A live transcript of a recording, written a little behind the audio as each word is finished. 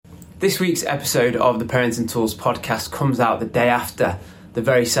This week's episode of the Parenting Tools podcast comes out the day after the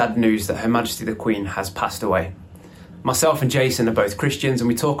very sad news that Her Majesty the Queen has passed away. Myself and Jason are both Christians and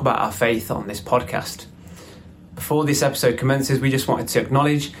we talk about our faith on this podcast. Before this episode commences, we just wanted to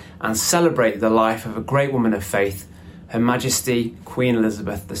acknowledge and celebrate the life of a great woman of faith, Her Majesty Queen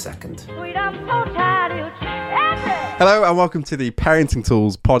Elizabeth II. Hello and welcome to the Parenting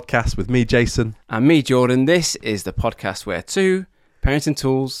Tools podcast with me, Jason. And me, Jordan. This is the podcast where two parenting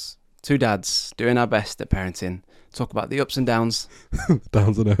tools, two dads doing our best at parenting, talk about the ups and downs.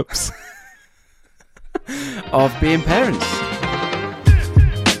 Downs and ups. of being parents.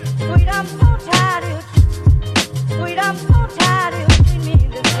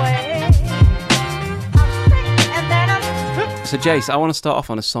 So, Jace, I want to start off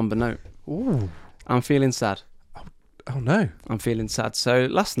on a somber note. Ooh. I'm feeling sad. Oh no. I'm feeling sad. So,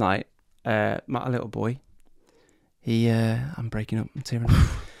 last night, my little boy, I'm breaking up, I'm tearing up.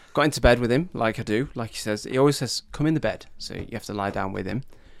 Got into bed with him, like I do, like he says. He always says, come in the bed, so you have to lie down with him.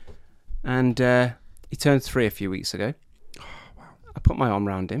 And he turned 3 a few weeks ago. Oh, wow. I put my arm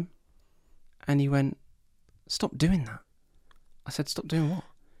around him, and he went, stop doing that. I said, stop doing what?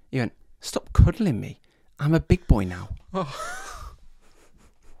 He went, stop cuddling me. I'm a big boy now. Oh,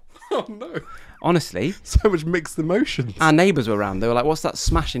 oh no. Honestly. So much mixed emotions. Our neighbours were around. They were like, what's that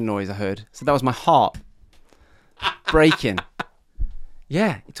smashing noise I heard? So that was my heart breaking.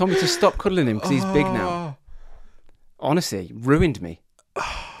 Yeah, he told me to stop cuddling him because he's big now. Honestly, ruined me.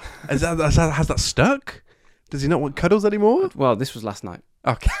 Has that stuck? Does he not want cuddles anymore? Well, this was last night.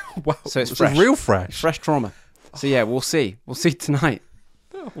 Okay, wow. So it's this fresh. Is real fresh. Fresh trauma. So yeah, we'll see. We'll see tonight.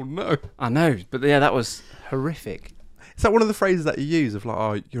 Oh no. I know, but yeah, that was horrific. Is that one of the phrases that you use of like,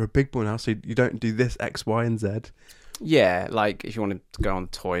 oh, you're a big boy now, so you don't do this X, Y, and Z? Yeah, like if you want to go on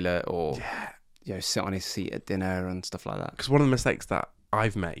the toilet or sit on his seat at dinner and stuff like that. Because one of the mistakes that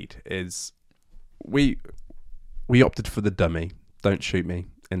I've made is we opted for the dummy. Don't shoot me,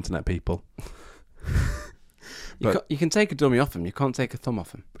 internet people. You can take a dummy off him. You can't take a thumb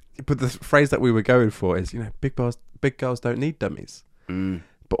off him. But the phrase that we were going for is, big girls don't need dummies. Mm.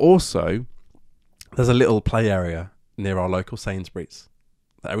 But also, there's a little play area near our local Sainsbury's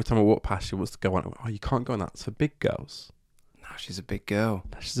that every time I walk past, she wants to go on. Oh, you can't go on that. It's for big girls. No, she's a big girl.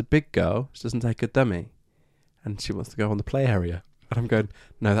 She's a big girl. She doesn't take a dummy. And she wants to go on the play area. And I'm going,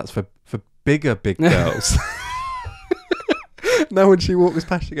 no, that's for bigger big girls. Now when she walks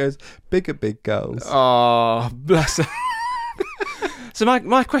past, she goes, big girls. Oh, bless her. So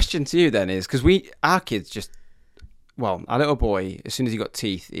my question to you then is, because our kids our little boy, as soon as he got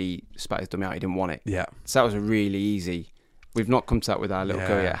teeth, he spat his dummy out. He didn't want it. Yeah. So that was really easy. We've not come to that with our little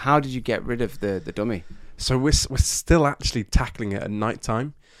girl yet. How did you get rid of the dummy? So we're still actually tackling it at night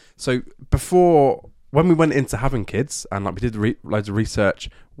time. So before, when we went into having kids and we did loads of research,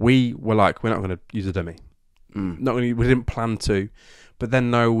 we were like, we're not going to use a dummy. We didn't plan to. But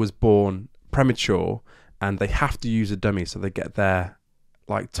then Noah was born premature and they have to use a dummy so they get their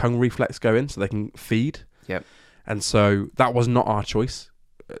tongue reflex going so they can feed. Yep. And so that was not our choice.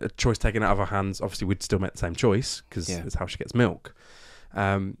 A choice taken out of our hands. Obviously, we'd still make the same choice because it's how she gets milk.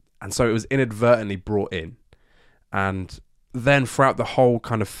 And so it was inadvertently brought in. And then throughout the whole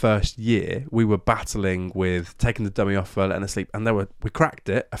kind of first year, we were battling with taking the dummy off her, letting her sleep. And we cracked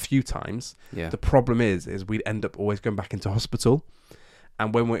it a few times. Yeah. The problem is we'd end up always going back into hospital.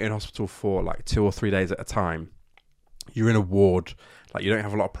 And when we're in hospital for 2 or 3 days at a time, you're in a ward. You don't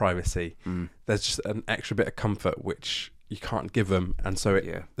have a lot of privacy. There's just an extra bit of comfort which you can't give them, and so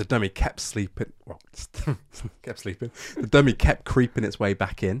the dummy kept sleeping. Well, kept sleeping. The dummy kept creeping its way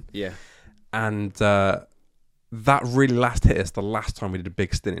back in. Yeah, and that really hit us the last time we did a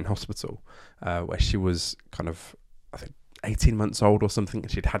big stint in hospital, where she was kind of, I think, 18 months old or something,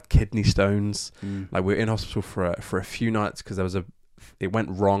 and she'd had kidney stones. We were in hospital for a few nights because it went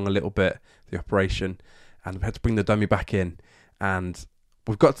wrong a little bit, the operation, and we had to bring the dummy back in. And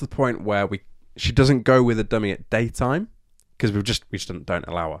we've got to the point where she doesn't go with a dummy at daytime because we just don't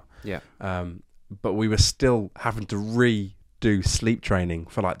allow her. Yeah. But we were still having to redo sleep training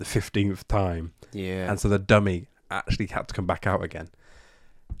for the 15th time. Yeah. And so the dummy actually had to come back out again.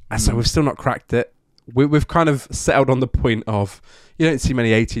 And so we've still not cracked it. We've kind of settled on the point of you don't see many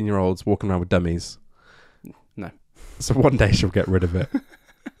 18-year-olds walking around with dummies. No. So one day she'll get rid of it.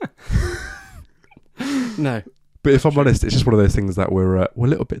 No. But if I'm honest, it's just one of those things that we're a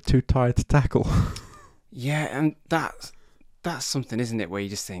little bit too tired to tackle. Yeah, and that's something, isn't it, where you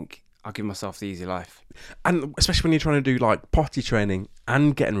just think, I'll give myself the easy life. And especially when you're trying to do potty training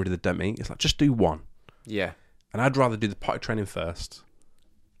and getting rid of the dummy, it's just do one. Yeah. And I'd rather do the potty training first,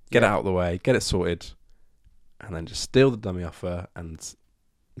 get it out of the way, get it sorted, and then just steal the dummy off her and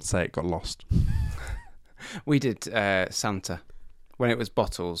say it got lost. We did Santa when it was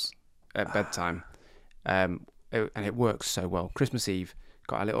bottles at bedtime, and it works so well. Christmas Eve,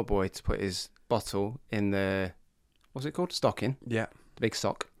 got a little boy to put his bottle in the, what's it called? Stocking. Yeah. The big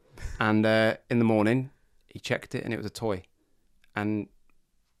sock. And in the morning, he checked it and it was a toy. And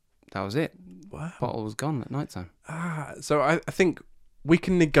that was it. Wow. Bottle was gone at night time. So I think we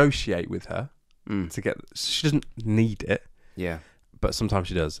can negotiate with her to get, she doesn't need it. Yeah. But sometimes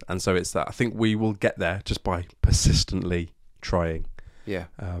she does. And so it's that I think we will get there just by persistently trying. Yeah.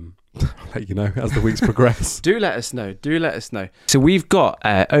 I'll let you know as the weeks progress. Do let us know. So we've got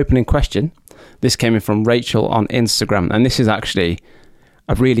an opening question. This came in from Rachel on Instagram. And this is actually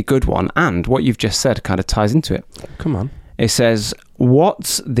a really good one. And what you've just said kind of ties into it. Come on. It says,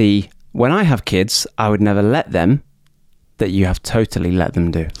 when I have kids, I would never let them, that you have totally let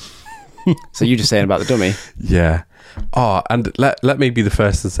them do. So you're just saying about the dummy. Yeah. Oh, and let me be the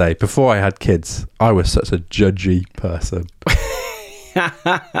first to say, before I had kids, I was such a judgy person.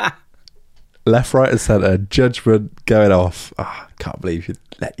 Left, right and centre, judgment going off. Oh, I can't believe you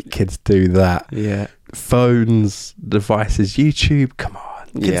let your kids do that. Yeah. Phones, devices, YouTube, come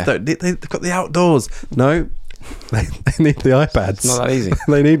on. Kids don't, they've got the outdoors. No, they need the iPads. It's not that easy.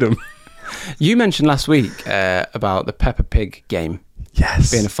 They need them. You mentioned last week about the Peppa Pig game.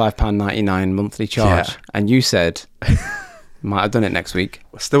 Yes. Being a £5.99 monthly charge. Yeah. And you said, might have done it next week.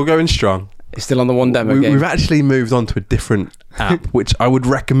 We're still going strong. It's still on the one demo game. We've actually moved on to a different app, which I would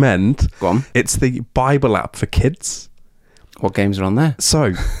recommend. Go on. It's the Bible app for kids. What games are on there?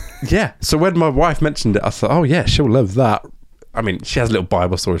 So, yeah. So when my wife mentioned it, I thought, oh yeah, she'll love that. I mean, she has little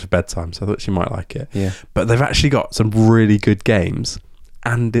Bible stories for bedtime, so I thought she might like it. Yeah. But they've actually got some really good games,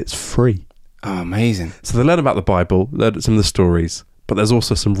 and it's free. Oh, amazing. So they learn about the Bible, learn some of the stories, but there's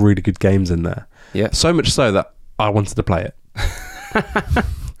also some really good games in there. Yeah. So much so that I wanted to play it.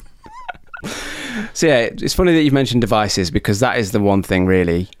 So yeah, it's funny that you've mentioned devices, because that is the one thing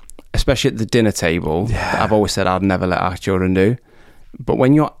really, especially at the dinner table, that I've always said I'd never let our children do. But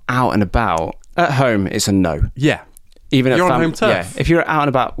when you're out and about, at home, it's a no. Yeah. Even you're at on home turf. Yeah, if you're out and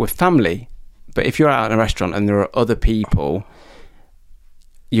about with family, but if you're out in a restaurant and there are other people,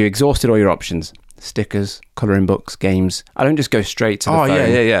 you exhausted all your options. Stickers, colouring books, games. I don't just go straight to the phone.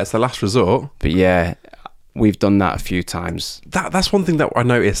 Yeah. It's the last resort. But yeah, we've done that a few times. That's one thing that I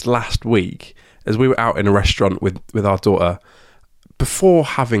noticed last week as we were out in a restaurant with our daughter. Before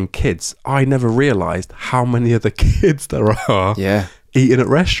having kids, I never realised how many other kids there are eating at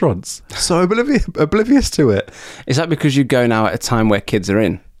restaurants. So oblivious to it. Is that because you go now at a time where kids are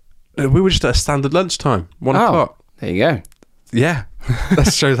in? We were just at a standard lunchtime, 1 o'clock. There you go. Yeah.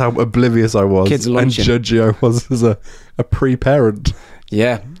 That shows how oblivious I was. Kids lunching. And judgy I was as a pre-parent.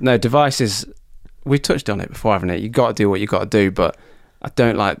 Yeah. No, devices, we touched on it before, haven't it? You got to do what you got to do, but I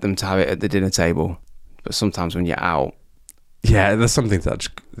don't like them to have it at the dinner table. But sometimes when you're out, yeah, there's something that's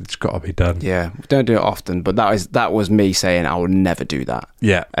got to be done. Yeah, don't do it often, but that was me saying I would never do that.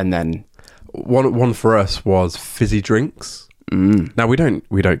 Yeah, and then one for us was fizzy drinks. Now we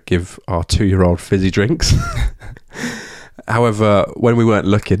don't give our 2-year-old fizzy drinks. However, when we weren't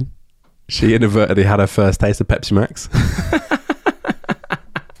looking, she inadvertently had her first taste of Pepsi Max.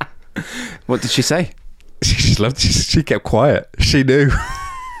 What did she say? She loved it. She kept quiet. She knew.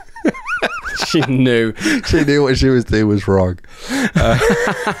 She knew what she was doing was wrong.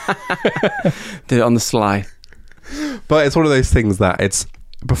 Did it on the sly. But it's one of those things that it's,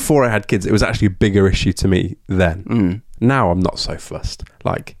 before I had kids, it was actually a bigger issue to me then. Now I'm not so fussed.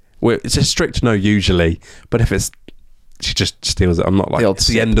 Like, it's a strict no usually, but if she just steals it, I'm not like, it's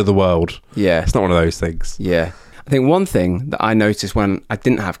the end of the world. Yeah. It's not one of those things. Yeah. I think one thing that I noticed when I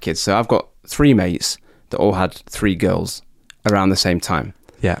didn't have kids, so I've got 3 mates that all had 3 girls around the same time.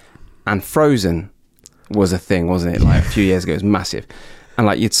 Yeah. And Frozen was a thing, wasn't it? Like a few years ago, it was massive. And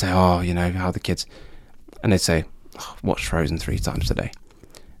like you'd say, oh, you know, how are the kids? And they'd say, oh, watch Frozen 3 times today.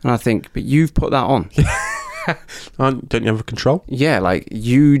 And I think, but you've put that on. Don't you have control? Yeah, like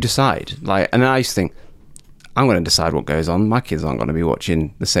you decide. Like, and I used to think, I'm going to decide what goes on. My kids aren't going to be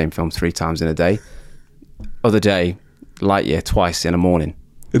watching the same film 3 times in a day. Other day, Lightyear twice in a morning.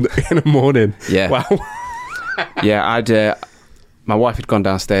 In a morning? Yeah. Wow. Yeah, my wife had gone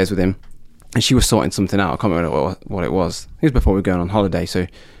downstairs with him and she was sorting something out. I can't remember what it was. It was before we were going on holiday, so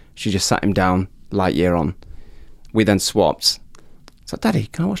she just sat him down, Lightyear on. We then swapped. It's like, Daddy,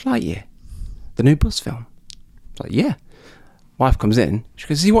 can I watch Lightyear? The new Buzz film. It's like, yeah. Wife comes in. She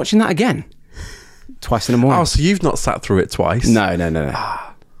goes, is he watching that again? Twice in the morning. Oh, so you've not sat through it twice? No.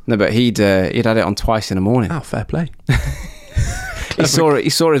 No, but he'd had it on twice in the morning. Oh, fair play. He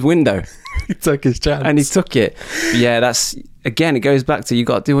saw his window. He took his chance. And he took it. Yeah, again, it goes back to you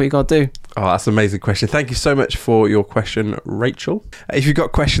got to do what you got to do. Oh, that's an amazing question. Thank you so much for your question, Rachel. If you've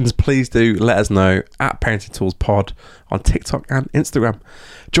got questions, please do let us know at Parenting Tools Pod on TikTok and Instagram.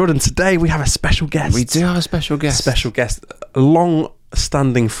 Jordan, today we have a special guest. We do have a special guest. A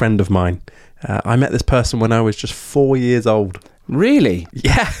long-standing friend of mine. I met this person when I was just 4 years old. Really?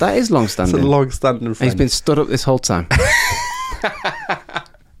 Yeah. That is long-standing. It's a long-standing friend. He's been stood up this whole time.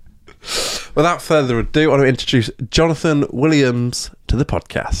 Without further ado, I want to introduce Jonathan Williams to the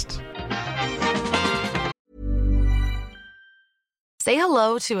podcast. Say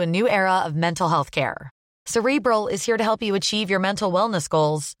hello to a new era of mental health care. Cerebral is here to help you achieve your mental wellness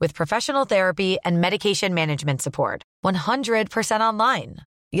goals with professional therapy and medication management support. 100% online.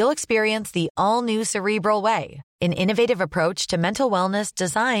 You'll experience the all-new Cerebral Way, an innovative approach to mental wellness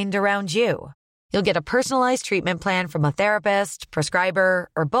designed around you. You'll get a personalized treatment plan from a therapist, prescriber,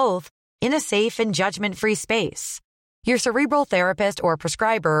 or both in a safe and judgment-free space. Your Cerebral therapist or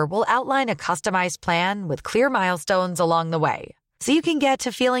prescriber will outline a customized plan with clear milestones along the way, so you can get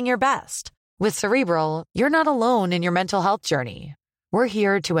to feeling your best. With Cerebral, you're not alone in your mental health journey. We're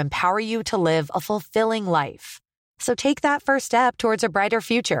here to empower you to live a fulfilling life. So take that first step towards a brighter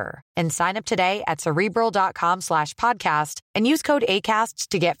future and sign up today at Cerebral.com/podcast and use code ACAST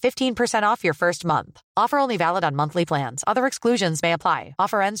to get 15% off your first month. Offer only valid on monthly plans. Other exclusions may apply.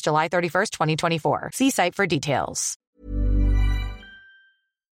 Offer ends July 31st, 2024. See site for details.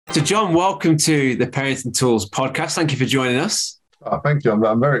 So John, welcome to the Parenting Tools podcast. Thank you for joining us. Oh, thank you.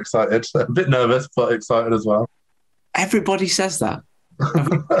 I'm very excited. A bit nervous, but excited as well. Everybody says that.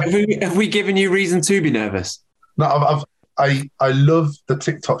 Have we given you reason to be nervous? No, I love the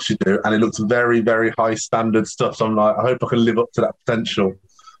TikToks you do, and it looks very, very high standard stuff. So I'm like, I hope I can live up to that potential.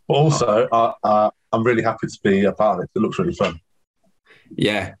 But also, I'm really happy to be a part of it. It looks really fun.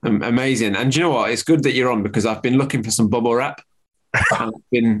 Yeah, amazing. And do you know what? It's good that you're on because I've been looking for some bubble wrap. I've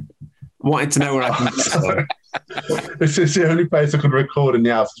been wanting to know where I can get some. It's the only place I can record in the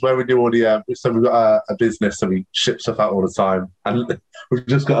house. It's where we do all the. So we've got a business, so we ship stuff out all the time, and we've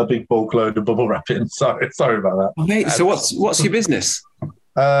just got a big bulk load of bubble wrap in. Sorry about that. Okay, so what's your business?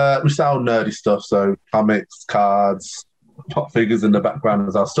 We sell nerdy stuff, so comics, cards, pop figures in the background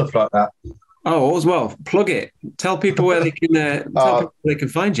as well, stuff like that. Oh, as well. Plug it. Tell people where they can. Tell people where they can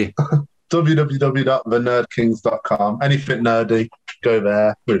find you. www.thenerdkings.com. Anything nerdy, go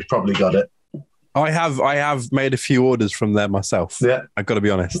there. We've probably got it. I have made a few orders from there myself. Yeah, I've got to be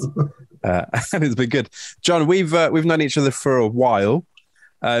honest, and it's been good. John, we've known each other for a while.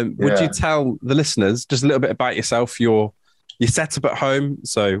 Would you tell the listeners just a little bit about yourself, your setup at home?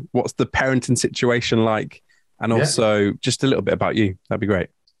 So, what's the parenting situation like, and also just a little bit about you? That'd be great.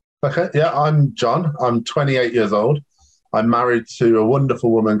 Okay, yeah, I'm John. I'm 28 years old. I'm married to a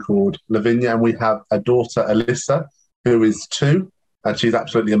wonderful woman called Lavinia, and we have a daughter, Alyssa, who is 2, and she's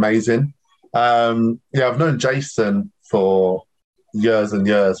absolutely amazing. I've known Jason for years and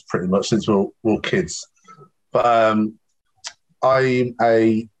years, pretty much since we were kids. But I'm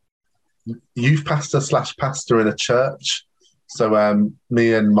a youth pastor/pastor in a church. So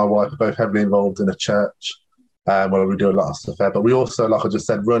me and my wife are both heavily involved in a church where we do a lot of stuff there. But we also, like I just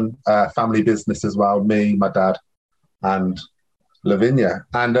said, run a family business as well. Me, my dad, and Lavinia.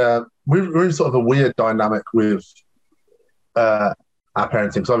 And we're in sort of a weird dynamic with our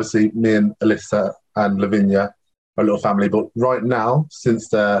parenting. Because obviously me and Alyssa and Lavinia are a little family. But right now, since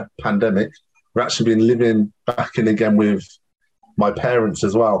the pandemic, we've actually been living back in again with my parents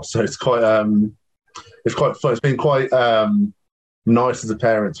as well. So it's quite fun. It's been quite nice as a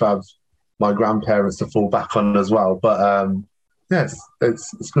parent to have my grandparents to fall back on as well. But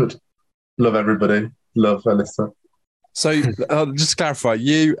it's good. Love everybody. Love Alyssa. So just to clarify,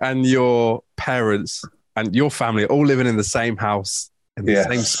 you and your parents and your family are all living in the same house, in the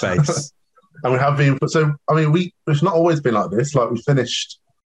same space. And we have been, so, I mean, it's not always been like this. Like, we finished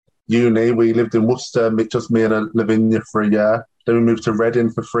uni, we lived in Worcester, just me and Lavinia for a year. Then we moved to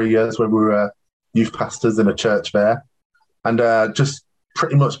Reading for 3 years where we were youth pastors in a church there. And just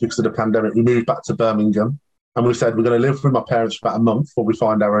pretty much because of the pandemic, we moved back to Birmingham. And we said, we're going to live with my parents for about a month before we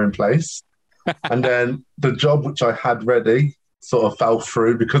find our own place. And then the job which I had ready sort of fell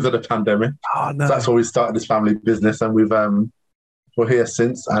through because of the pandemic. Oh, no. So that's why we started this family business, and we're here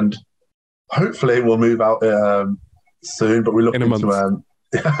since, and hopefully we'll move out soon. But we're looking to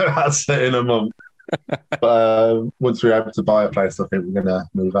that's it, in a month. But once we're able to buy a place, I think we're going to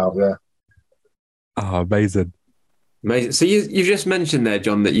move out. Yeah. Oh, amazing. Amazing. So you've just mentioned there,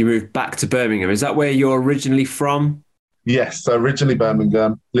 John, that you moved back to Birmingham. Is that where you're originally from? Yes, so originally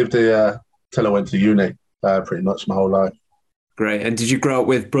Birmingham. Lived here till I went to uni, pretty much my whole life. Great. And did you grow up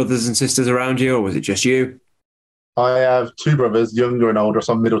with brothers and sisters around you, or was it just you? I have two brothers, younger and older,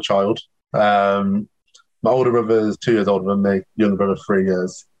 so I'm middle child. My older brother is 2 years older than me, younger brother 3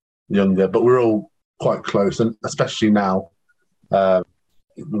 years younger, but we're all quite close, and especially now,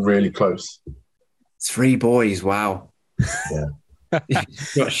 really close. 3 boys, wow. Yeah.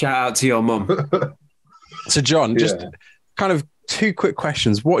 Got a shout out to your mum. So, John, just kind of 2 quick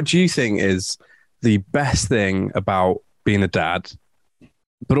questions. What do you think is the best thing about being a dad?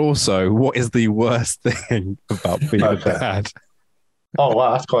 But also, what is the worst thing about being a dad? Oh,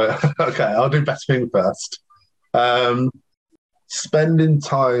 wow, that's quite... Okay, I'll do best thing first. Spending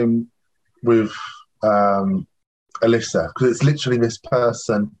time with Alyssa, because it's literally this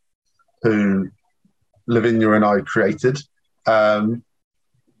person who Lavinia and I created. And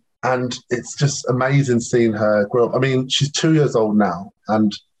it's just amazing seeing her grow up. I mean, she's 2 years old now,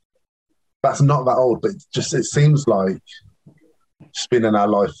 and that's not that old, but it seems like she's been in our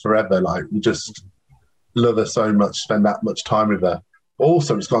life forever. Like, we just love her so much, spend that much time with her.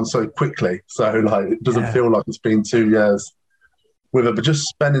 Also, it's gone so quickly, so like it doesn't feel like it's been 2 years with her, but just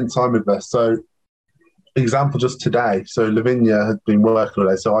spending time with her. So, example, just today. So Lavinia had been working all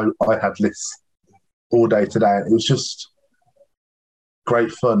day, so I had Liz all day today. It was just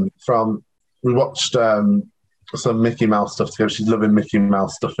great fun. We watched some Mickey Mouse stuff together. She's loving Mickey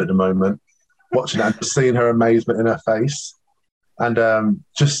Mouse stuff at the moment. Watching that, and just seeing her amazement in her face, and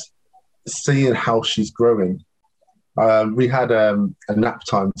just seeing how she's growing. We had a nap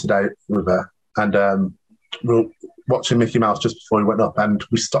time today with her, and we were watching Mickey Mouse just before we went up, and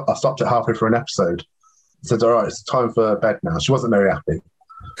I stopped it halfway through an episode. I said, all right, it's time for bed now. She wasn't very happy,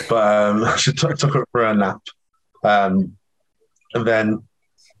 but she took her for a nap. And then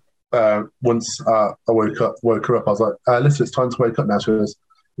once I woke her up, I was like, listen, it's time to wake up now. She goes,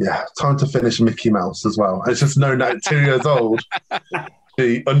 yeah, time to finish Mickey Mouse as well. And it's just known that at 2 years old,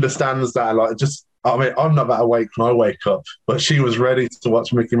 she understands that. Like, just, I mean, I'm not that awake when I wake up, but she was ready to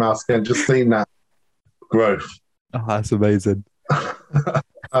watch Mickey Mouse again, just seeing that growth. Oh, that's amazing.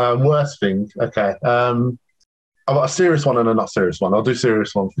 Worst thing, okay. I've got a serious one and a not serious one. I'll do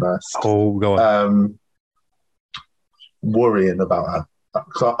serious one first. Oh, go on. Worrying about her,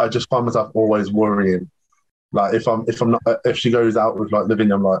 because I just find myself always worrying. Like, if she goes out with like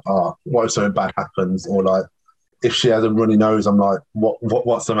Lavinia, I'm like, what if something bad happens? Or like, if she has a runny nose, I'm like,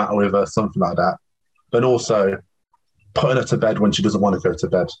 what's the matter with her? Something like that. But also putting her to bed when she doesn't want to go to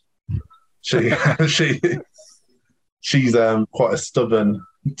bed. She's quite a stubborn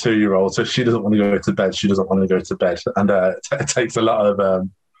 2-year-old, so she doesn't want to go to bed. She doesn't want to go to bed, and it takes a lot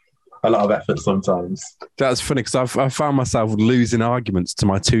of effort sometimes. That's funny, because I've found myself losing arguments to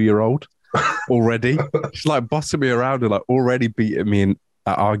my 2-year-old already. She's like bossing me around and like already beating me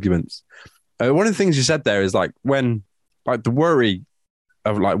at arguments. One of the things you said there is like, when like the worry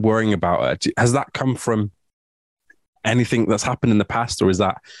of like worrying about her, has that come from anything that's happened in the past, or is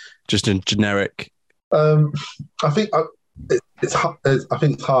that just a generic? I think it's hard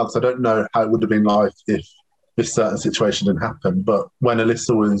because I don't know how it would have been like if this certain situation didn't happen. But when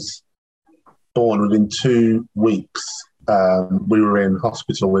Alyssa was born, within 2 weeks, we were in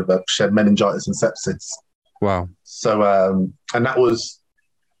hospital with her. She had meningitis and sepsis. Wow. So, and that was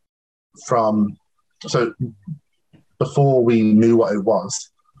so before we knew what it was,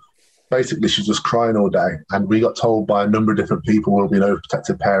 basically she was just crying all day. And we got told by a number of different people we're being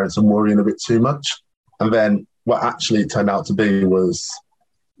overprotective parents and worrying a bit too much. And then what actually it turned out to be was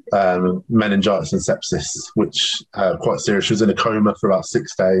meningitis and sepsis, which quite serious. She was in a coma for about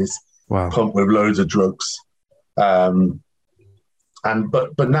 6 days. Wow. Pumped with loads of drugs. But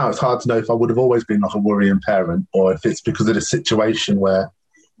now it's hard to know if I would have always been like a worrying parent, or if it's because of the situation where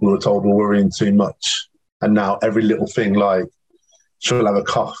we were told we're worrying too much. And now every little thing, like she'll have a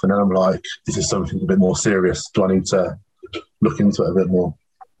cough, and then I'm like, is this something a bit more serious? Do I need to look into it a bit more?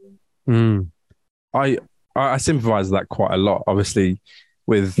 I sympathise with that quite a lot. Obviously,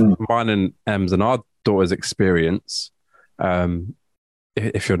 with mine and Em's and our daughter's experience.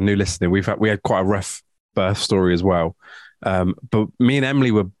 If you're new listening, we had quite a rough birth story as well. But me and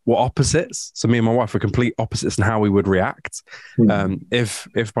Emily were opposites. So me and my wife were complete opposites in how we would react. If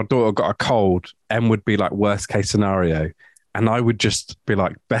my daughter got a cold, Em would be like worst case scenario, and I would just be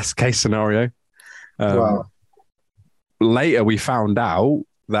like best case scenario. Wow. Later, we found out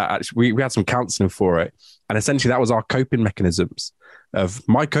that actually we had some counselling for it, and essentially that was our coping mechanisms.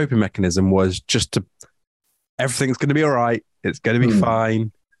 My coping mechanism was just everything's going to be all right. It's going to be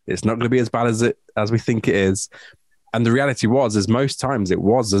fine. It's not going to be as bad as we think it is. And the reality is most times it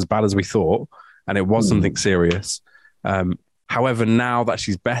was as bad as we thought, and it was something serious. However, now that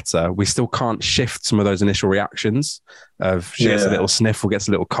she's better, we still can't shift some of those initial reactions of she gets a little sniffle, gets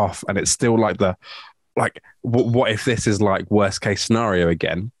a little cough, and it's still like like, what if this is like worst case scenario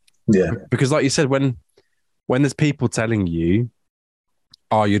again? Yeah. Because like you said, when there's people telling you,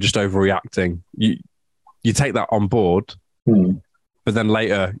 oh, you're just overreacting, you take that on board, but then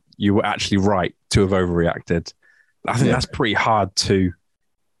later you were actually right to have overreacted. I think that's pretty hard to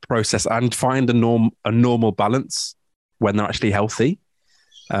process and find a normal balance when they're actually healthy.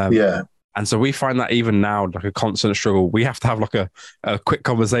 And so we find that even now, like a constant struggle. We have to have like a quick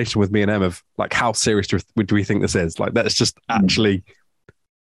conversation with me and Em of like, how serious do we think this is? Like, let's just actually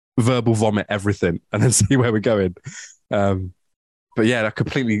verbal vomit everything and then see where we're going. But yeah, I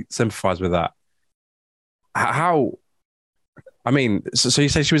completely sympathise with that. How? I mean, so you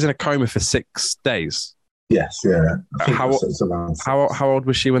say she was in a coma for 6 days? Yes, yeah. How old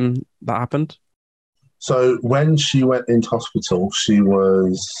was she when that happened? So when she went into hospital, she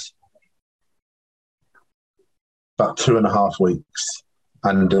was about 2.5 weeks,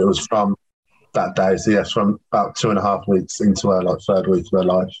 and it was from that day. So yes, from about 2.5 weeks into her like third week of her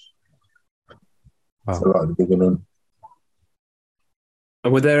life. Wow. So right at the beginning.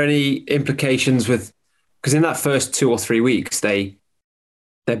 And were there any implications with, because in that first 2 or 3 weeks, they're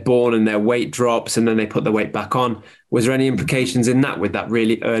born and their weight drops and then they put the weight back on. Was there any implications in that with that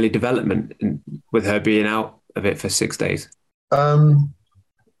really early development and with her being out of it for 6 days?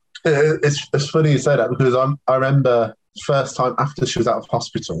 It's funny you say that, because I remember first time after she was out of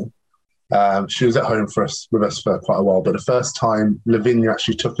hospital, she was at home with us for quite a while, but the first time Lavinia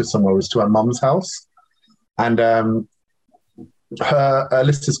actually took her somewhere was to her mum's house. And her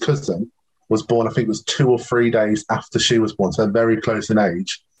Alyssa's cousin was born, I think it was 2 or 3 days after she was born, so very close in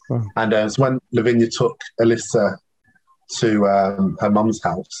age. Wow. And it's when Lavinia took Alyssa to her mum's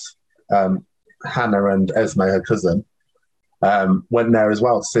house, Hannah and Esme, her cousin, went there as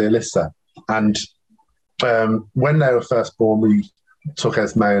well to see Alyssa. And when they were first born, we took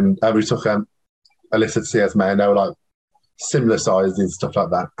Esme and we took Alyssa to see Esme, and they were like similar sizes and stuff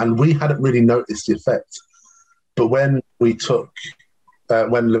like that. And we hadn't really noticed the effect. But when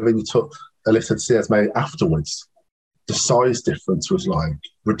Lavinia took Alyssa to see Esme afterwards, the size difference was like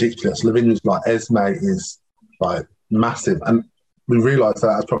ridiculous. Lavinia's like, Esme is like massive. And we realised that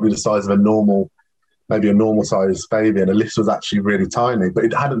that's probably the size of maybe a normal sized baby, and Alyssa was actually really tiny. But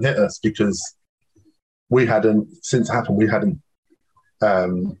it hadn't hit us because since it happened, we hadn't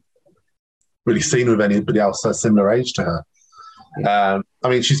really seen with anybody else a similar age to her. I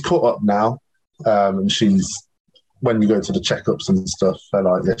mean, she's caught up now, and when you go to the checkups and stuff, they're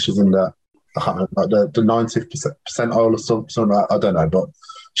like, yeah, she's in the 90th percentile or something like that. I don't know, but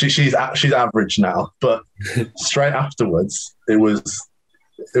she's average now. But straight afterwards, it was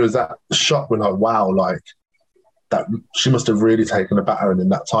that shock when like, wow, like that she must have really taken a battering in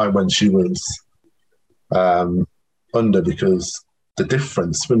that time when she was under, because the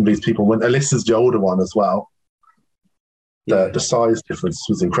difference when these people, when Alyssa's the older one as well, the size difference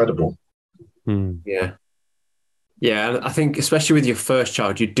was incredible. Yeah, and I think especially with your first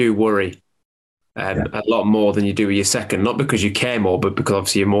child, you do worry a lot more than you do with your second, not because you care more, but because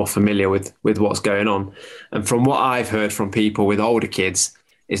obviously you're more familiar with what's going on. And from what I've heard from people with older kids,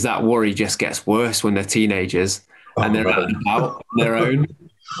 is that worry just gets worse when they're teenagers and they're out and about on their own.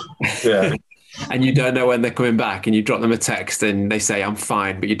 Yeah. And you don't know when they're coming back, and you drop them a text and they say, I'm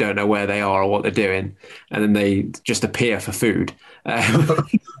fine, but you don't know where they are or what they're doing. And then they just appear for food.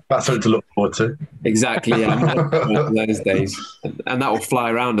 That's something to look forward to. Exactly, yeah. Those days. And that will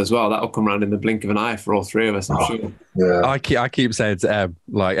fly around as well. That will come around in the blink of an eye for all three of us, I'm sure. Yeah. I keep saying to Em,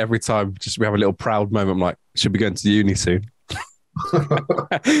 like every time just we have a little proud moment, I'm like, should be going to uni soon.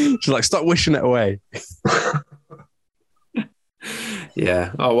 She's like, stop wishing it away.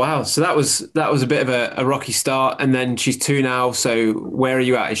 Yeah. Oh wow. So that was a bit of a rocky start, and then she's 2 now. So where are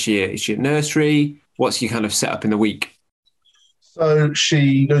you at? Is she at nursery? What's your kind of setup in the week? So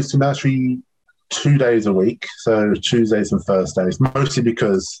she goes to nursery 2 days a week, so Tuesdays and Thursdays, mostly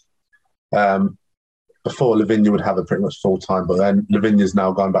because before Lavinia would have her pretty much full time, but then Lavinia's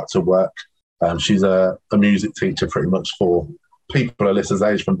now gone back to work. She's a music teacher pretty much for people Alyssa's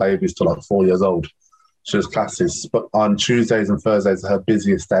age, from babies to like 4 years old. She does classes, but on Tuesdays and Thursdays are her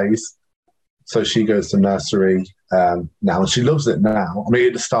busiest days. So she goes to nursery now, and she loves it now. I mean,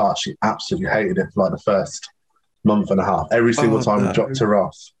 at the start, she absolutely hated it for like the first month and a half. Every single time we dropped her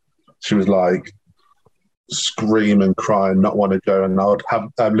off, she was like screaming, crying, not want to go. And I would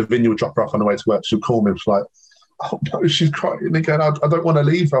have Lavinia would drop her off on the way to work. She'd call me, she's like, oh no, she's crying again. I don't want to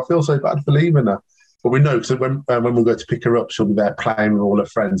leave her. I feel so bad for leaving her. But we know, because when we go to pick her up, she'll be there playing with all her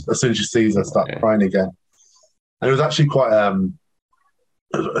friends. But as soon as she sees her, start crying again. And it was actually quite,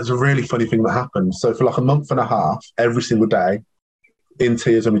 it was a really funny thing that happened. So for like a month and a half, every single day, in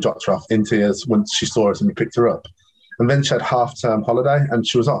tears when we dropped her off, in tears once she saw us and we picked her up. And then she had half-term holiday and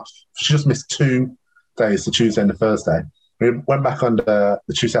she was off. She just missed 2 days, the Tuesday and the Thursday. We went back on the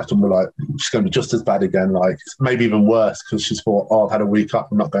Tuesday after and we're like, she's going to be just as bad again, like maybe even worse, because she's thought, oh, I've had a week off,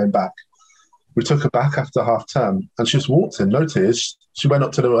 I'm not going back. We took her back after half-term and she just walked in, no tears. She went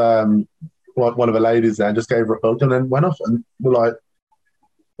up to the one of the ladies there and just gave her a hug and then went off. And we're like,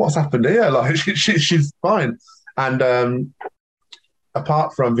 what's happened here? Like, she's fine. And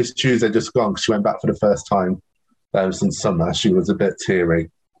apart from this Tuesday just gone, because she went back for the first time since summer, she was a bit teary.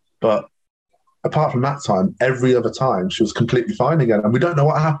 But apart from that time, every other time, she was completely fine again. And we don't know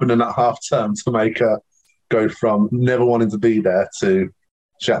what happened in that half term to make her go from never wanting to be there to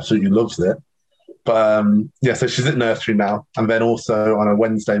she absolutely loves it. But so she's at nursery now. And then also on a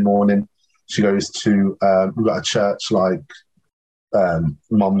Wednesday morning, she goes to, we've got a church like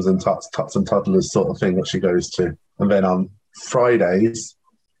moms and tots and toddlers sort of thing that she goes to. And then on Fridays,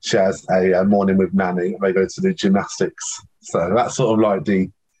 she has a morning with Nanny. They go to do gymnastics. So that's sort of like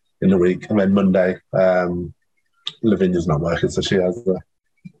in the week. And then Monday, Lavinia's not working, so she has the...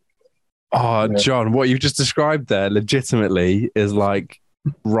 John, what you've just described there legitimately is like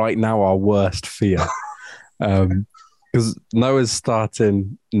right now our worst fear. Because Noah's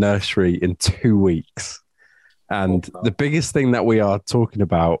starting nursery in 2 weeks. And the biggest thing that we are talking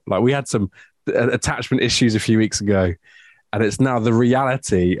about, like we had some attachment issues a few weeks ago, and it's now the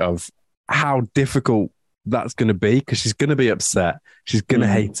reality of how difficult that's going to be, because she's going to be upset. She's going to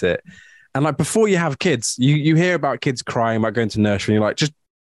hate it. And like before you have kids, you hear about kids crying about going to nursery, and you're like, just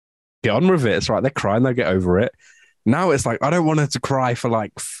get on with it. It's right. They're crying. They'll get over it. Now it's like, I don't want her to cry for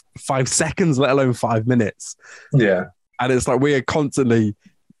like 5 seconds, let alone 5 minutes. Yeah. And it's like we have constantly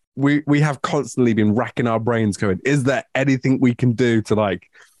been racking our brains going, is there anything we can do to like,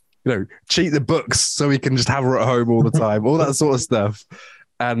 cheat the books so we can just have her at home all the time, all that sort of stuff.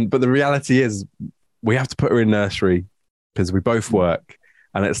 But the reality is we have to put her in nursery because we both work.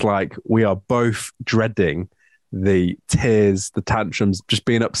 And it's like, we are both dreading the tears, the tantrums, just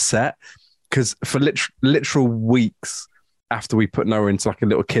being upset. Because for literal weeks after we put Noah into like a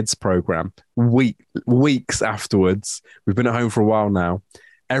little kids program, weeks afterwards, we've been at home for a while now.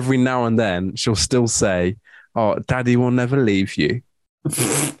 Every now and then she'll still say, "Oh, Daddy will never leave you."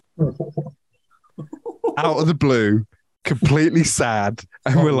 Out of the blue, completely sad.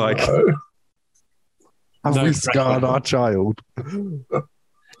 And we're like, have we scarred our child?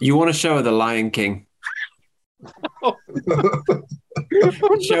 You want to show her the Lion King.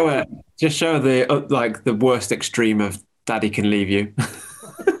 Just show her the worst extreme of Daddy can leave you.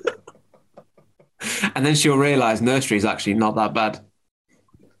 And then she'll realise nursery is actually not that bad.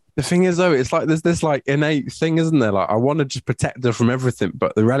 The thing is, though, it's like there's this like innate thing, isn't there? Like I want to just protect her from everything,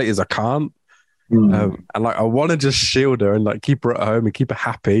 but the reality is I can't. And like I want to just shield her and like keep her at home and keep her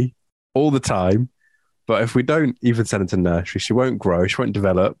happy all the time. But if we don't even send her to nursery, she won't grow, she won't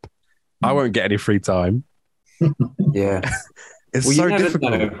develop. I won't get any free time. Yeah. It's so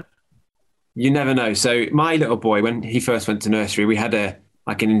difficult. Know. You never know. So my little boy, when he first went to nursery, we had an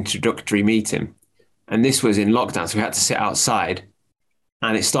introductory meeting, and this was in lockdown, so we had to sit outside,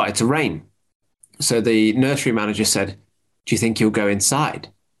 and it started to rain. So the nursery manager said, "Do you think you'll go inside?"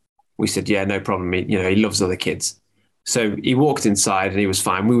 We said, "Yeah, no problem. He loves other kids." So he walked inside and he was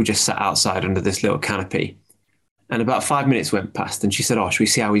fine. We were just sat outside under this little canopy, and about 5 minutes went past, and she said, "Oh, should we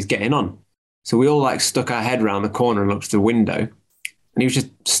see how he's getting on?" So we all like stuck our head around the corner and looked to the window, and he was just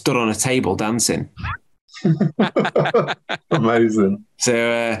stood on a table dancing. Amazing.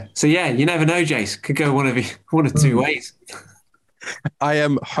 So yeah, you never know, Jace. Could go one of two ways. I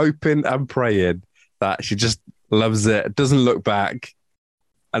am hoping and praying that she just loves it, doesn't look back,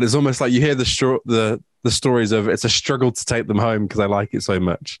 and it's almost like you hear the stories of it's a struggle to take them home because I like it so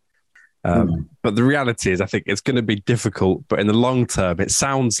much. But the reality is, I think it's going to be difficult. But in the long term, it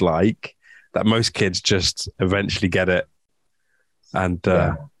sounds like that most kids just eventually get it. And,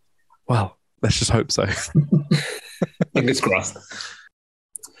 well, let's just hope so. Fingers crossed.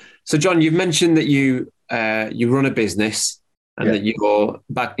 So, John, you've mentioned that you run a business and that you're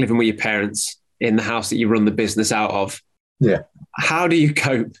back living with your parents in the house that you run the business out of. Yeah. How do you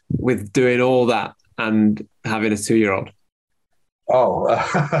cope with doing all that and having a 2-year-old? Oh,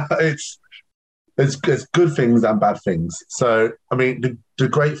 it's good things and bad things. So, I mean, the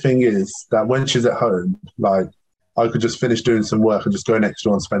great thing is that when she's at home, like I could just finish doing some work and just go next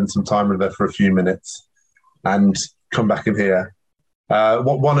door and spend some time with her for a few minutes and come back in here.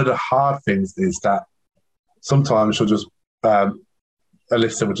 One of the hard things is that sometimes she'll just,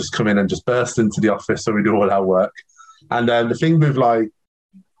 Alyssa will just come in and just burst into the office so we do all our work. And the thing with like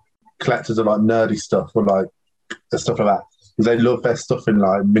collectors of like nerdy stuff or like stuff like that, They love their stuff in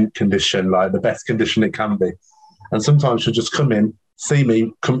like mint condition, like the best condition it can be. And sometimes she'll just come in, see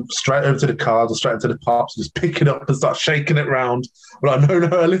me, come straight over to the cards or straight into the pops, just pick it up and start shaking it around. But like, no,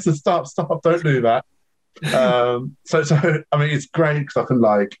 Alyssa, stop, don't do that. So I mean, it's great because I can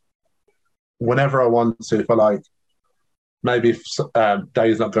like, whenever I want to, if I like, maybe if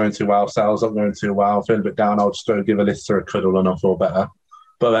day's not going too well, sales not going too well, feeling a bit down, I'll just go give Alyssa a cuddle and I'll feel better.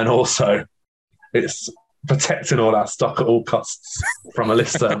 But then also, it's protecting all our stock at all costs from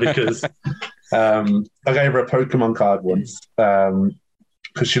Alyssa because I gave her a Pokemon card once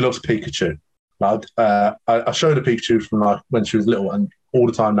because she loves Pikachu. Like, I showed her Pikachu from like when she was little, and all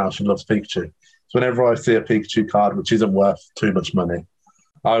the time now she loves Pikachu. So whenever I see a Pikachu card which isn't worth too much money,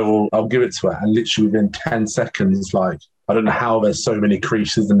 I'll give it to her, and literally within 10 seconds, like, I don't know how there's so many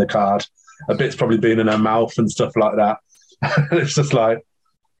creases in the card. A bit's probably been in her mouth and stuff like that. It's just like,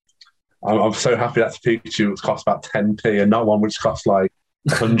 I'm so happy that's a Pikachu which costs about 10p and not one which costs like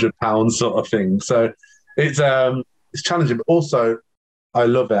 £100 sort of thing. So it's challenging, but also I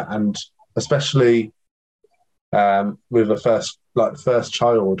love it, and especially with a first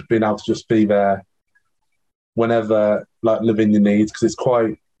child, being able to just be there whenever like Lavinia needs, because it's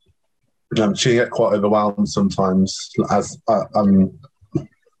quite she can get quite overwhelmed sometimes, as I'm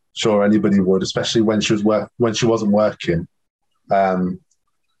sure anybody would, especially when she wasn't working, and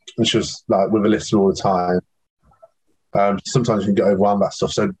she was like with Alyssa all the time. Sometimes you can get overwhelmed by that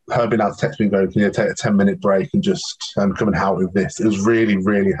stuff. So her being able to text me and go, "Can you take a 10-minute break and just come and help with this?" It was really,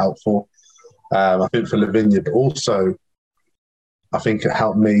 really helpful. I think for Lavinia, but also I think it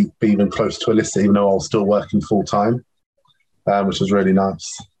helped me be even close to Alyssa, even though I was still working full time, which was really nice.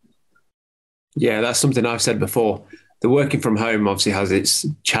 Yeah, that's something I've said before. The working from home obviously has its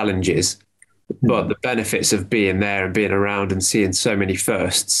challenges, but the benefits of being there and being around and seeing so many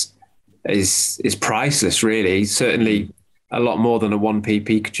firsts is priceless, really. Certainly a lot more than a 1p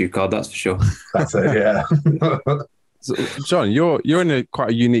Pikachu card, that's for sure. That's it, yeah. So, Jon, you're in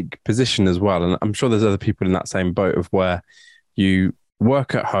quite a unique position as well, and I'm sure there's other people in that same boat of where you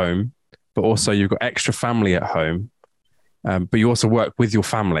work at home, but also you've got extra family at home, but you also work with your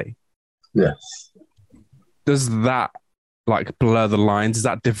family. Yes. Does that like blur the lines? Is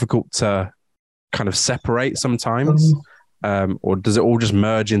that difficult to kind of separate sometimes? Or does it all just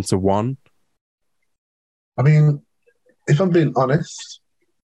merge into one? I mean, if I'm being honest,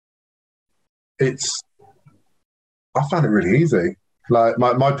 I found it really easy. Like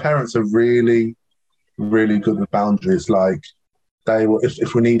my parents are really, really good with boundaries. Like they will,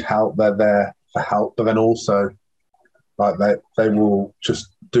 if we need help, they're there for help. But then also, like they will just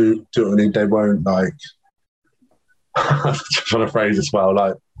do what we need. They won't like. I'm just trying to phrase this well.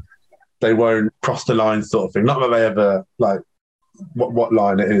 Like they won't cross the line, sort of thing. Not that they ever like what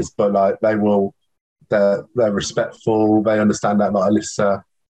line it is, but like they will. They're respectful. They understand that. Like Alyssa.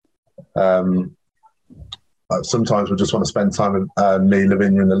 Like sometimes we just want to spend time with me,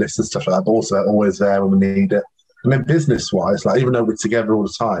 Lavinia, and Alyssa, stuff like that. But also, they're always there when we need it. And then business-wise, like even though we're together all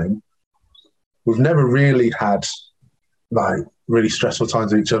the time, we've never really had like really stressful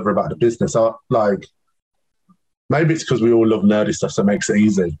times with each other about the business. Like maybe it's because we all love nerdy stuff, so it makes it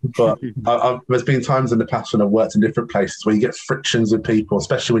easy. But there's been times in the past when I've worked in different places where you get frictions with people,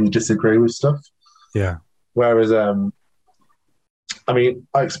 especially when you disagree with stuff. Yeah. Whereas, I mean,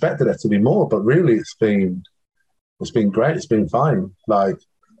 I expected it to be more, but really it's been great. It's been fine. Like,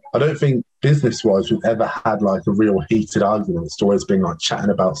 I don't think business-wise we've ever had like a real heated argument. It's always been like chatting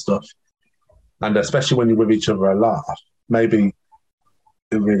about stuff. And especially when you're with each other a lot, maybe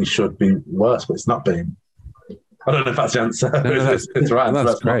it really should be worse, but it's not been. I don't know if that's the answer. No, it's right.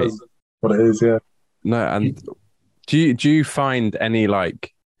 That's great. What it is, yeah. No, and do you find any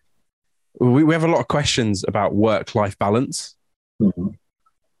like we have a lot of questions about work-life balance. Mm-hmm.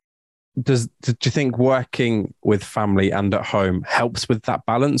 Do you think working with family and at home helps with that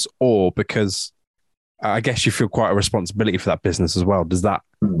balance, or because I guess you feel quite a responsibility for that business as well? Does that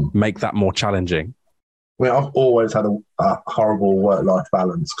make that more challenging? I mean, I've always had a horrible work-life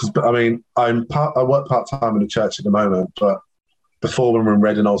balance because, I mean, I work part-time in a church at the moment, but before when we were in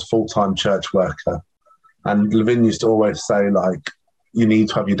Reading, I was a full-time church worker. And Lavinia used to always say, like, you need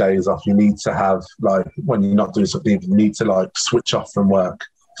to have your days off. You need to have, like, when you're not doing something, you need to, like, switch off from work.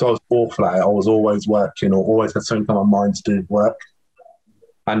 So I was awful at it. I was always working or always had something on my mind to do work.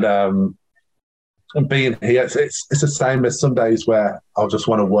 And being here, it's the same. There's some days where I'll just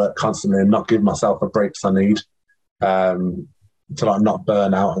want to work constantly and not give myself a breaks I need to like not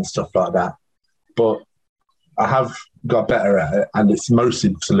burn out and stuff like that. But I have got better at it, and it's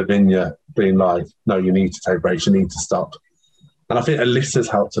mostly to Lavinia being like, no, you need to take breaks, you need to stop. And I think Alyssa's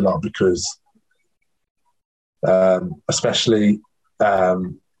helped a lot because especially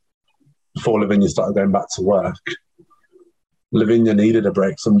before Lavinia started going back to work. Lavinia needed a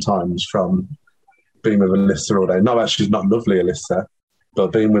break sometimes from being with Alyssa all day. Not that she's not lovely, Alyssa,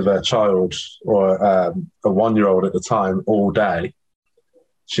 but being with her child or a 1-year-old at the time all day,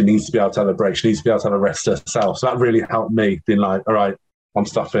 she needs to be able to have a break. She needs to be able to have a rest herself. So that really helped me, being like, all right, I'm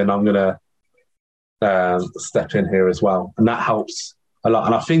stuffing, I'm going to step in here as well. And that helps a lot.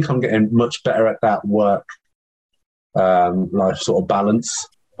 And I think I'm getting much better at that work life sort of balance.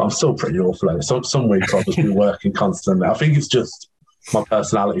 I'm still pretty awful. Some weeks I'll just be working constantly. I think it's just my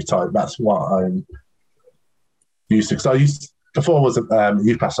personality type. That's what I'm used to. Because before I was a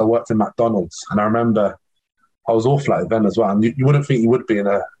youth pastor, I worked in McDonald's, and I remember I was awful at it then as well. And you wouldn't think you would be in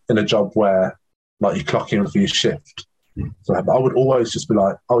a job where like you clock in for your shift. So I would always just be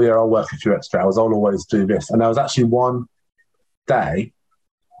like, oh yeah, I'll work a few extra hours. I'll always do this. And there was actually one day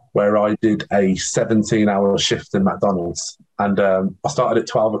where I did a 17-hour shift in McDonald's. And I started at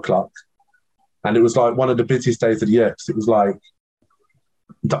 12 o'clock. And it was like one of the busiest days of the year, because it was like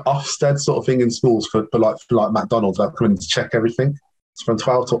the Ofsted sort of thing in schools for McDonald's. They're coming to check everything. So from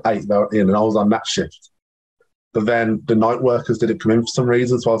 12 till 8, they were in, and I was on that shift. But then the night workers didn't come in for some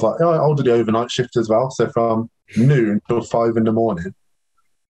reason. So I was like, oh, I'll do the overnight shift as well. So from noon till 5 in the morning,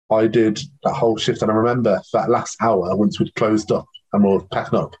 I did that whole shift. And I remember that last hour, once we'd closed up and we were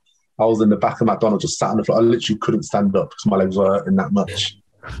packing up, I was in the back of McDonald's just sat on the floor. I literally couldn't stand up because my legs were hurting that much.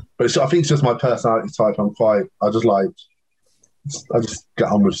 But I think it's just my personality type. I just get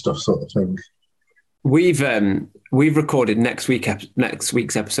on with stuff sort of thing. We've recorded next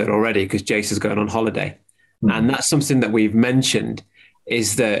week's episode already because Jace is going on holiday. And that's something that we've mentioned,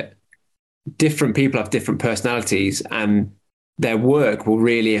 is that different people have different personalities and their work will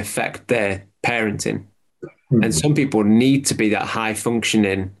really affect their parenting. And some people need to be that high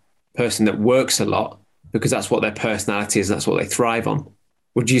functioning person that works a lot because that's what their personality is. That's what they thrive on.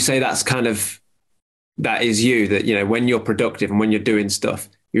 Would you say that is you, that, you know, when you're productive and when you're doing stuff,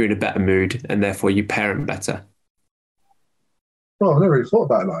 you're in a better mood and therefore you parent better? Well, I've never really thought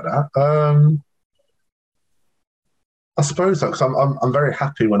about it like that. I suppose so, because I'm very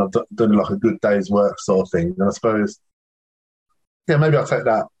happy when I've done like a good day's work sort of thing. And I suppose, yeah, maybe I'll take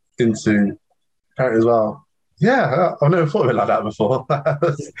that into parent as well. Yeah, I've never thought of it like that before.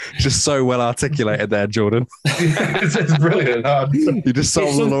 Just so well articulated there, Jordan. It's brilliant. You just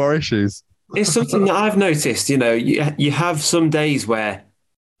solved all of our issues. It's something that I've noticed, you know, you have some days where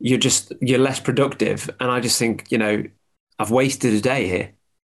you're less productive. And I just think, you know, I've wasted a day here.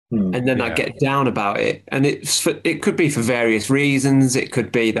 And then I get down about it. And it could be for various reasons. It could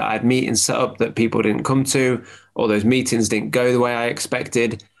be that I had meetings set up that people didn't come to, or those meetings didn't go the way I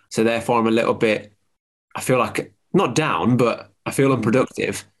expected. So therefore I'm a little bit, I feel like not down, but I feel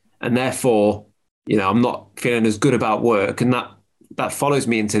unproductive. And therefore, you know, I'm not feeling as good about work. And that follows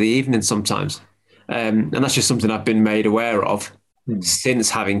me into the evening sometimes. And that's just something I've been made aware of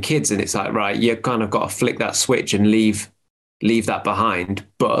since having kids. And it's like, right, you kind of got to flick that switch and leave that behind.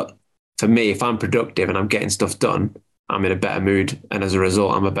 But for me, if I'm productive and I'm getting stuff done, I'm in a better mood. And as a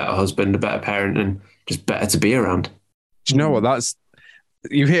result, I'm a better husband, a better parent, and just better to be around. Do you know what?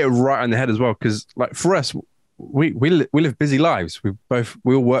 You've hit it right on the head as well. Because like for us, we live busy lives. We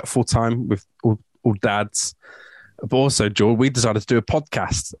all work full time with all dads. But also, George, we decided to do a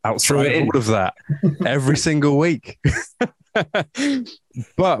podcast outside of all of that every single week.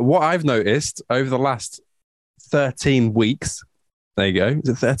 But what I've noticed over the last 13 weeks, there you go. Is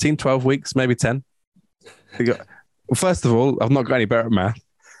it 13, 12 weeks, maybe 10? Well, first of all, I've not got any better at math.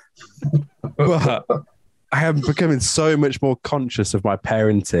 But I am becoming so much more conscious of my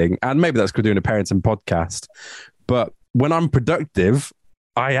parenting. And maybe that's because we're doing a parenting podcast. But when I'm productive,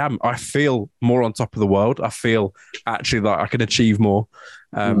 I feel more on top of the world. I feel actually like I can achieve more.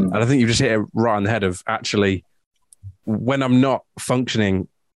 And I think you've just hit it right on the head of actually when I'm not functioning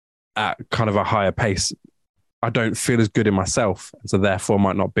at kind of a higher pace, I don't feel as good in myself. And so therefore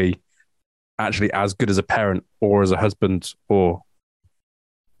might not be actually as good as a parent or as a husband or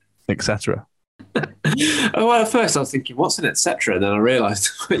etc. Well, at first I was thinking, what's an etc.? And then I realised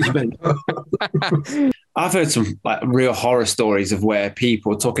what you meant. I've heard some like real horror stories of where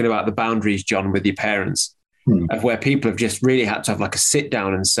people talking about the boundaries, John, with your parents, of where people have just really had to have like a sit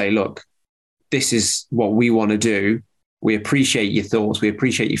down and say, look, this is what we want to do. We appreciate your thoughts. We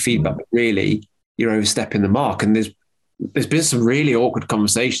appreciate your feedback, but really you're overstepping the mark. And there's been some really awkward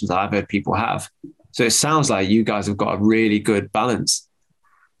conversations that I've heard people have. So it sounds like you guys have got a really good balance.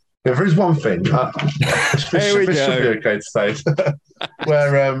 Yeah, there is one thing. This should be okay to say.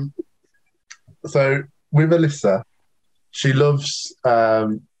 Where, so with Alyssa, she loves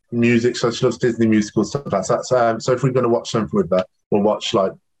music, so she loves Disney musicals, stuff like that. So if we're going to watch something with her, we'll watch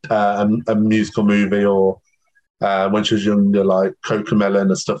like a musical movie, or when she was younger, like Cocomelon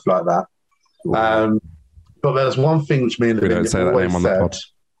and stuff like that. But there's one thing which me and Lavinia always said.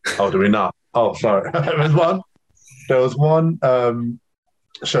 Oh, do we not? Oh, sorry. There was one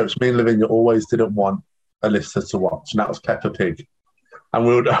show which me and Lavinia always didn't want Alyssa to watch, and that was Peppa Pig.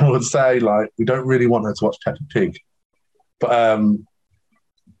 And I would say, like, we don't really want her to watch Peppa Pig, but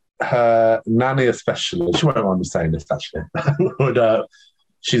her nanny especially, she won't mind me saying this actually,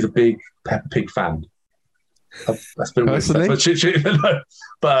 she's a big Peppa Pig fan. That's been weird,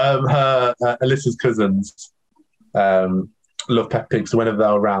 but her Alyssa's cousins love Peppa Pig, so whenever they're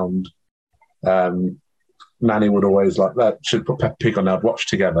around, Nanny would always like that. She'd put Peppa Pig on, they'd watch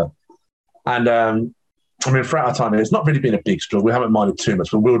together. And I mean, throughout our time, it's not really been a big struggle. We haven't minded too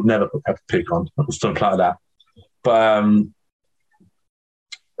much, but we would never put Peppa Pig on, stuff like that. But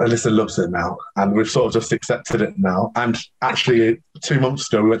Alyssa loves it now, and we've sort of just accepted it now. And actually, 2 months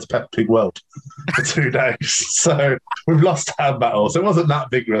ago, we went to Peppa Pig World for 2 days. So we've lost our battle. So it wasn't that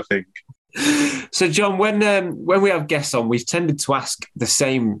big of a thing. So, John, when we have guests on, we've tended to ask the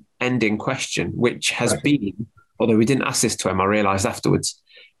same ending question, which has been, although we didn't ask this to him, I realised afterwards.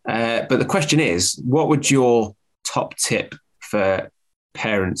 But the question is, what would your top tip for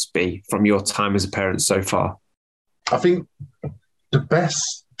parents be from your time as a parent so far? I think the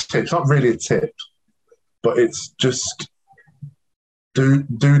best tip, it's not really a tip, but it's just do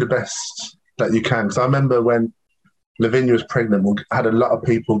the best that you can. Because I remember when Lavinia was pregnant, we had a lot of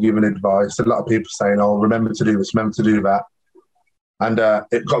people giving advice, a lot of people saying, oh, remember to do this, remember to do that. And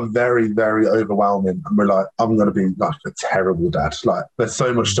it got very, very overwhelming. And we're like, I'm going to be like a terrible dad. Like, there's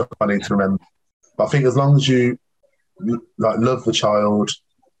so much stuff I need to remember. But I think as long as you like love the child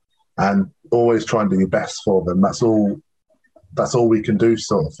and always try and do your best for them, that's all we can do,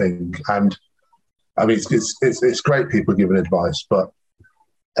 sort of thing. And I mean, it's great people giving advice, but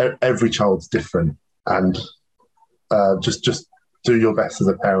every child's different. And just do your best as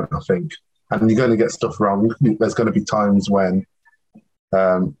a parent, I think. And you're going to get stuff wrong. There's going to be times when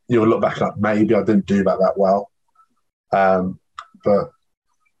you'll look back like, maybe I didn't do that well. But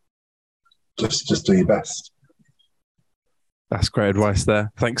just do your best. That's great advice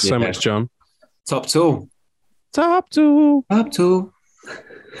there. Thanks so much, John. Top tool. Yeah,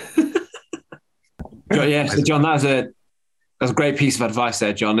 so John, that's a great piece of advice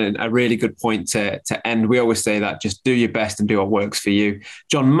there, John, and a really good point to end. We always say that, just do your best and do what works for you.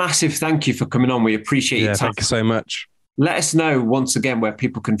 John, massive thank you for coming on. We appreciate your time. Thank you so much. Let us know once again where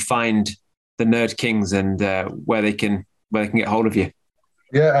people can find the Nerd Kings and where they can get hold of you.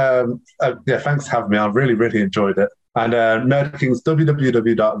 Yeah, thanks for having me. I really, really enjoyed it. And Nerd Kings,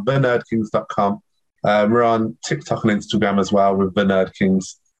 www.thenerdkings.com. We're on TikTok and Instagram as well with the Nerd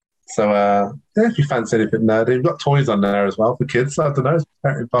Kings. So if you fancy anything nerdy, we've got toys on there as well for kids. I don't know, it's a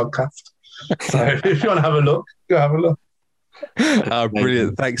parenting podcast. So if you want to have a look, go have a look. Oh,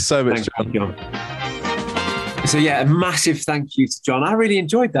 brilliant. Thanks so much, John. So a massive thank you to John. I really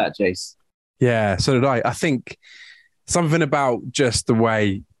enjoyed that, Jace. Yeah, so did I. I think something about just the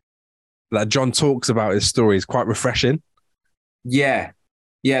way that John talks about his story is quite refreshing. Yeah,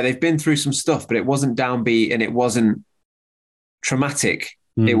 they've been through some stuff, but it wasn't downbeat and it wasn't traumatic.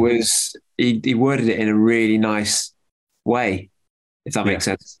 It was, he worded it in a really nice way, if that makes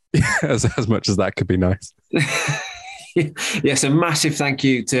sense. as much as that could be nice. Yes, a massive thank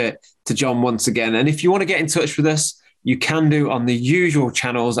you to John once again. And if you want to get in touch with us, you can do on the usual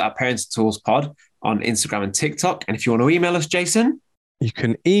channels at Parents and Tools Pod on Instagram and TikTok. And if you want to email us, Jason? You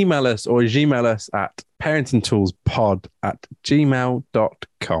can email us or Gmail us at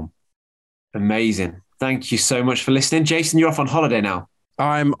parentsandtoolspod@gmail.com. Amazing. Thank you so much for listening. Jason, you're off on holiday now.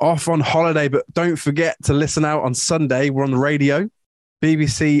 I'm off on holiday, but don't forget to listen out on Sunday. We're on the radio,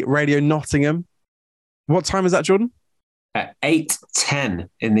 BBC Radio Nottingham. What time is that, Jordan? At 8:10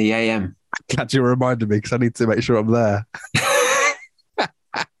 in the AM. Glad you reminded me because I need to make sure I'm there.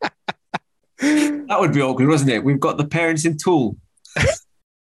 That would be awkward, wasn't it? We've got the parenting tool.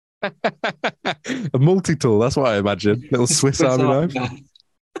 A multi-tool, that's what I imagine. Little Swiss Army knife.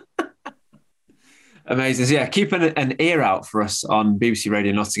 Amazing. So keep an ear out for us on BBC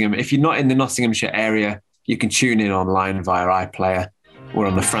Radio Nottingham. If you're not in the Nottinghamshire area, you can tune in online via iPlayer or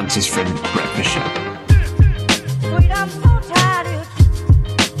on the Francis Frin Breakfast Show. Sweet, I'm so tired of you.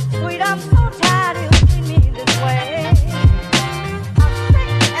 Sweet, I'm so tired of you treating me this way. I'm sick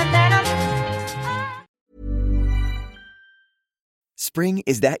and then I'm... Spring,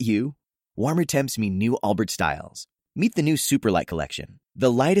 is that you? Warmer temps mean new Allbirds styles. Meet the new Superlight collection, the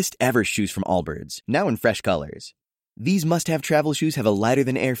lightest ever shoes from Allbirds, now in fresh colors. These must-have travel shoes have a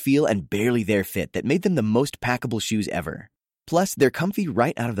lighter-than-air feel and barely-there fit that made them the most packable shoes ever. Plus, they're comfy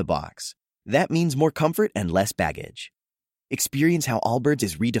right out of the box. That means more comfort and less baggage. Experience how Allbirds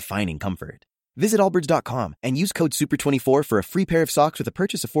is redefining comfort. Visit allbirds.com and use code SUPER24 for a free pair of socks with a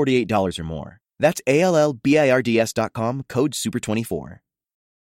purchase of $48 or more. That's ALLBIRDS.com, code SUPER24.